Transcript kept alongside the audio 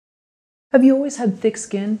Have you always had thick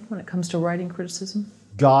skin when it comes to writing criticism?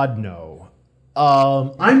 God, no.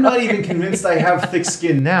 I'm not even convinced I have thick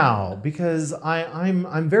skin now, because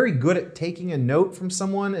I'm very good at taking a note from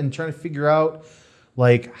someone and trying to figure out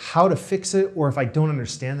like how to fix it, or if I don't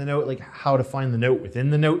understand the note, like how to find the note within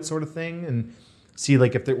the note, sort of thing, and see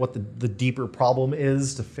like if what the deeper problem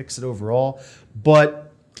is to fix it overall.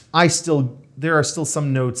 But there are still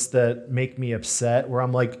some notes that make me upset where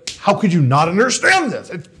I'm like, how could you not understand this?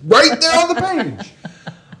 It's right there on the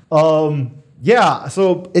page. Yeah,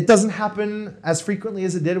 so it doesn't happen as frequently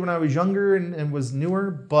as it did when I was younger and was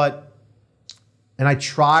newer, and I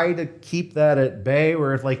try to keep that at bay,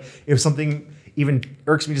 where if something even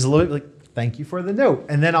irks me just a little bit, like, thank you for the note.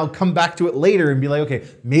 And then I'll come back to it later and be like, okay,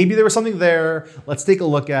 maybe there was something there. Let's take a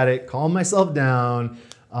look at it, calm myself down.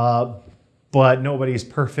 But nobody's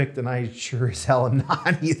perfect, and I sure as hell am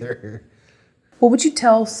not either. What would you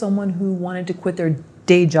tell someone who wanted to quit their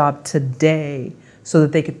day job today so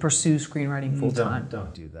that they could pursue screenwriting full time?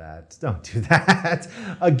 Don't do that. Don't do that.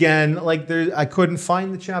 Again, I couldn't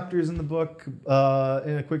find the chapters in the book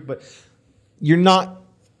in a quick, but you're not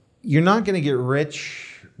going to get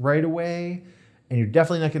rich right away, and you're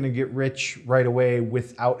definitely not going to get rich right away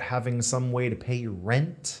without having some way to pay your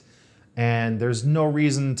rent. And there's no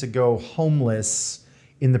reason to go homeless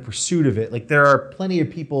in the pursuit of it. Like, there are plenty of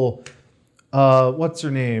people, what's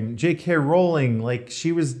her name? J.K. Rowling, like,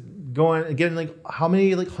 she was getting like how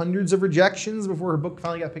many, like hundreds of rejections before her book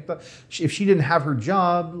finally got picked up. If she didn't have her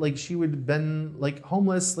job, like, she would have been like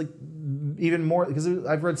homeless, like even more, because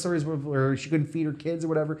I've read stories where she couldn't feed her kids or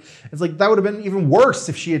whatever. It's like that would have been even worse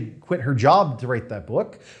if she had quit her job to write that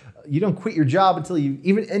book. You don't quit your job until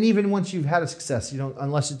even once you've had a success, you don't,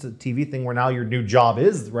 unless it's a TV thing where now your new job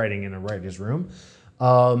is writing in a writer's room.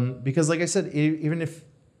 Because like I said, even if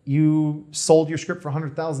you sold your script for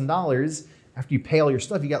 $100,000, after you pay all your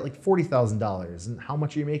stuff, you got like $40,000. And how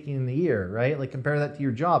much are you making in a year, right? Like, compare that to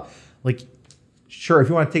your job. Like, sure, if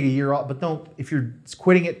you want to take a year off, but if you're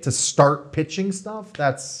quitting it to start pitching stuff,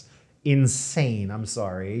 that's insane. I'm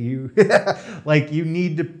sorry. You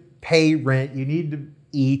need to pay rent. You need to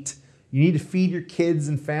eat. You need to feed your kids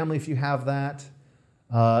and family if you have that.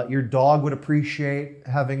 Your dog would appreciate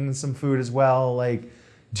having some food as well. Like,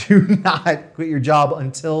 do not quit your job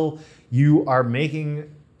until you are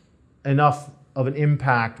making enough of an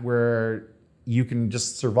impact where you can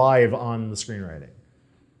just survive on the screenwriting.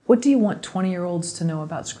 What do you want 20-year-olds to know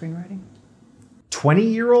about screenwriting?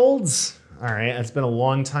 20-year-olds? All right, it's been a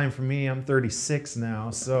long time for me. I'm 36 now.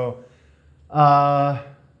 So,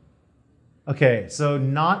 okay, so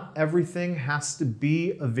not everything has to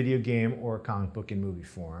be a video game or a comic book in movie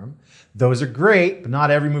form. Those are great, but not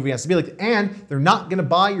every movie has to be like that. And they're not going to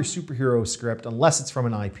buy your superhero script unless it's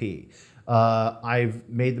from an IP. I've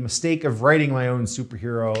made the mistake of writing my own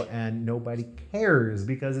superhero, and nobody cares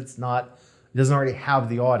because it doesn't already have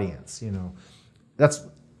the audience, you know.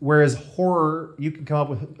 Whereas horror, you can come up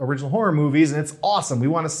with original horror movies, and it's awesome. We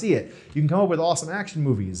want to see it. You can come up with awesome action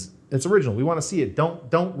movies. It's original. We want to see it.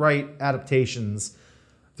 Don't write adaptations.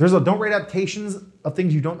 Don't write adaptations of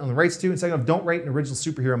things you don't own the rights to. And second off, don't write an original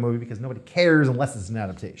superhero movie because nobody cares unless it's an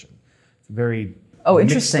adaptation. It's a very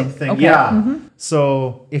interesting thing. Okay. Yeah. Mm-hmm.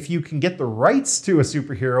 So if you can get the rights to a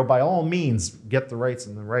superhero, by all means, get the rights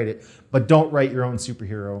and then write it. But don't write your own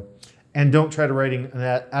superhero. And don't try to write an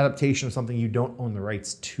adaptation of something you don't own the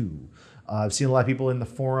rights to. I've seen a lot of people in the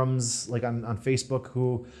forums, like on Facebook,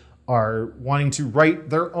 who are wanting to write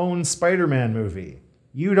their own Spider-Man movie.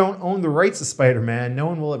 You don't own the rights to Spider-Man. No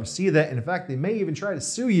one will ever see that. And in fact, they may even try to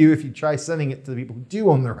sue you if you try sending it to the people who do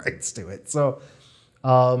own the rights to it. So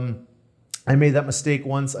I made that mistake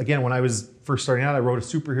once. Again, when I was first starting out, I wrote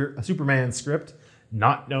a Superman script,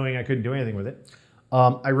 not knowing I couldn't do anything with it.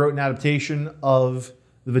 I wrote an adaptation of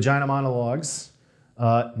the Vagina Monologues,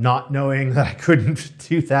 not knowing that I couldn't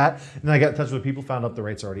do that. And then I got in touch with people, found out the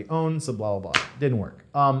rights are already owned, so blah, blah, blah. Didn't work.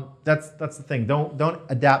 That's the thing. Don't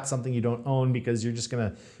adapt something you don't own because you're just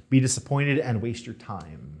going to be disappointed and waste your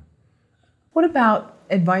time. What about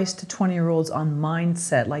advice to 20-year-olds on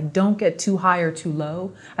mindset? Like, don't get too high or too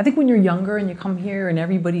low. I think when you're younger and you come here and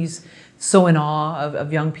everybody's so in awe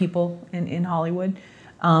of young people in Hollywood,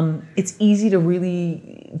 it's easy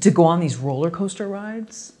to go on these roller coaster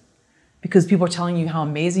rides because people are telling you how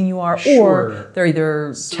amazing you are, Sure. or they're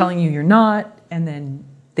either telling you you're not, and then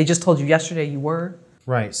they just told you yesterday you were.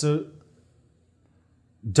 Right. So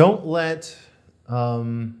don't let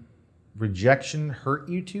rejection hurt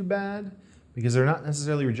you too bad, because they're not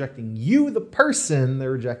necessarily rejecting you, the person,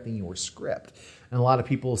 they're rejecting your script. And a lot of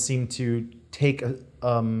people seem to take a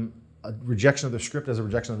rejection of their script as a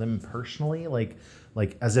rejection of them personally, like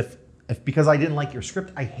as if if because I didn't like your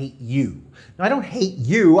script, I hate you. No, I don't hate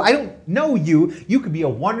you. I don't know you. You could be a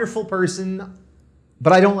wonderful person,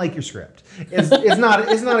 but I don't like your script. It's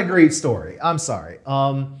not a great story. I'm sorry.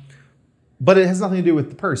 But it has nothing to do with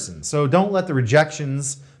the person. So don't let the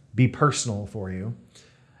rejections be personal for you.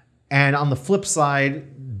 And on the flip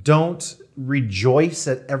side, don't rejoice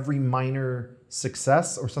at every minor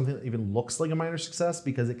success or something that even looks like a minor success,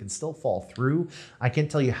 because it can still fall through. I can't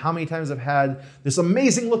tell you how many times I've had this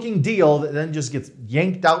amazing looking deal that then just gets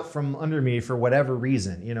yanked out from under me for whatever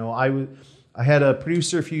reason. You know, I had a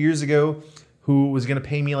producer a few years ago who was going to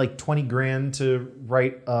pay me like 20 grand to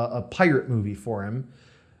write a pirate movie for him.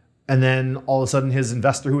 And then all of a sudden his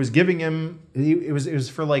investor who was giving him, it was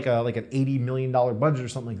for like an $80 million budget or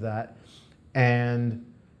something like that. And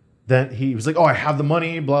then he was like, oh, I have the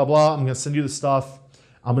money, blah, blah. I'm going to send you the stuff.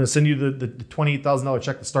 I'm going to send you the $20,000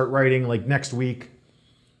 check to start writing like next week.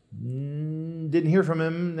 Didn't hear from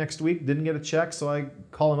him next week. Didn't get a check. So I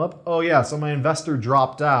call him up. Oh, yeah. So my investor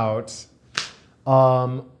dropped out.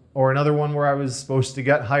 Or another one where I was supposed to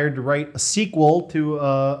get hired to write a sequel to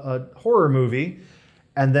a horror movie.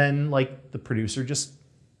 And then like the producer just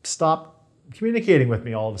stopped communicating with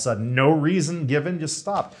me all of a sudden. No reason given, just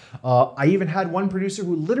stopped. I even had one producer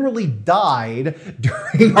who literally died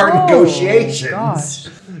during our negotiations. Gosh.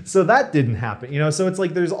 So that didn't happen. You know, so it's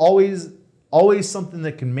like there's always something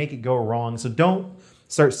that can make it go wrong. So don't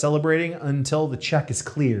start celebrating until the check is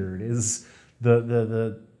cleared is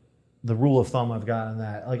the rule of thumb I've got on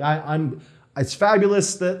that. Like it's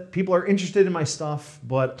fabulous that people are interested in my stuff,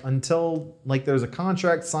 but until like there's a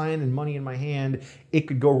contract signed and money in my hand, it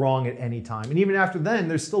could go wrong at any time. And even after then,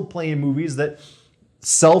 there's still plenty of movies that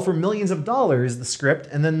sell for millions of dollars, the script,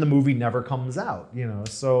 and then the movie never comes out, you know?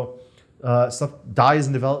 So stuff dies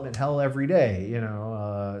in development hell every day, you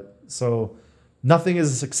know? So nothing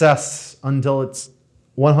is a success until it's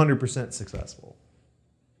 100% successful.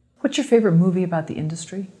 What's your favorite movie about the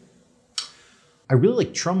industry? I really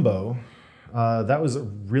like Trumbo. That was a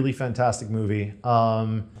really fantastic movie.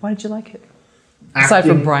 Why did you like it? Aside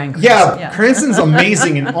from Bryan Cranston. Yeah, Cranston's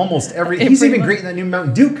amazing in almost every... He's even great in that new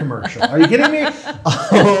Mountain Dew commercial. Are you kidding me?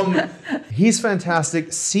 He's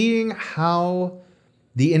fantastic. Seeing how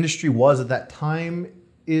the industry was at that time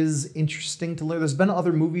is interesting to learn. There's been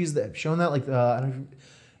other movies that have shown that. Like, I don't know if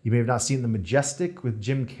you may have not seen The Majestic with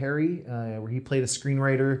Jim Carrey, where he played a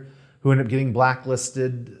screenwriter who ended up getting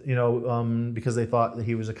blacklisted, you know, because they thought that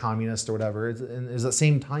he was a communist or whatever. And it was that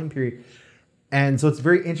same time period. And so it's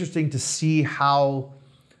very interesting to see how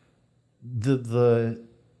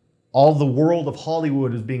all the world of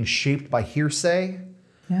Hollywood is being shaped by hearsay.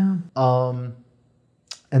 Yeah. And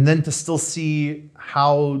then to still see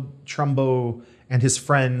how Trumbo and his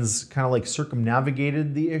friends kind of like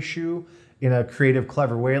circumnavigated the issue in a creative,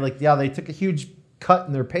 clever way. Like, yeah, they took a huge cut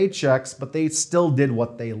in their paychecks, but they still did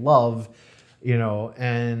what they love, you know.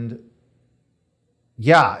 And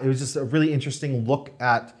yeah, it was just a really interesting look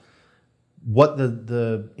at what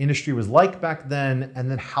the industry was like back then,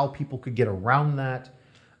 and then how people could get around that,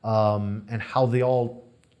 and how they all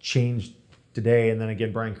changed today. And then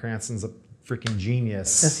again, Bryan Cranston's a freaking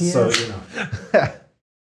genius. Yes, he is. So, you know.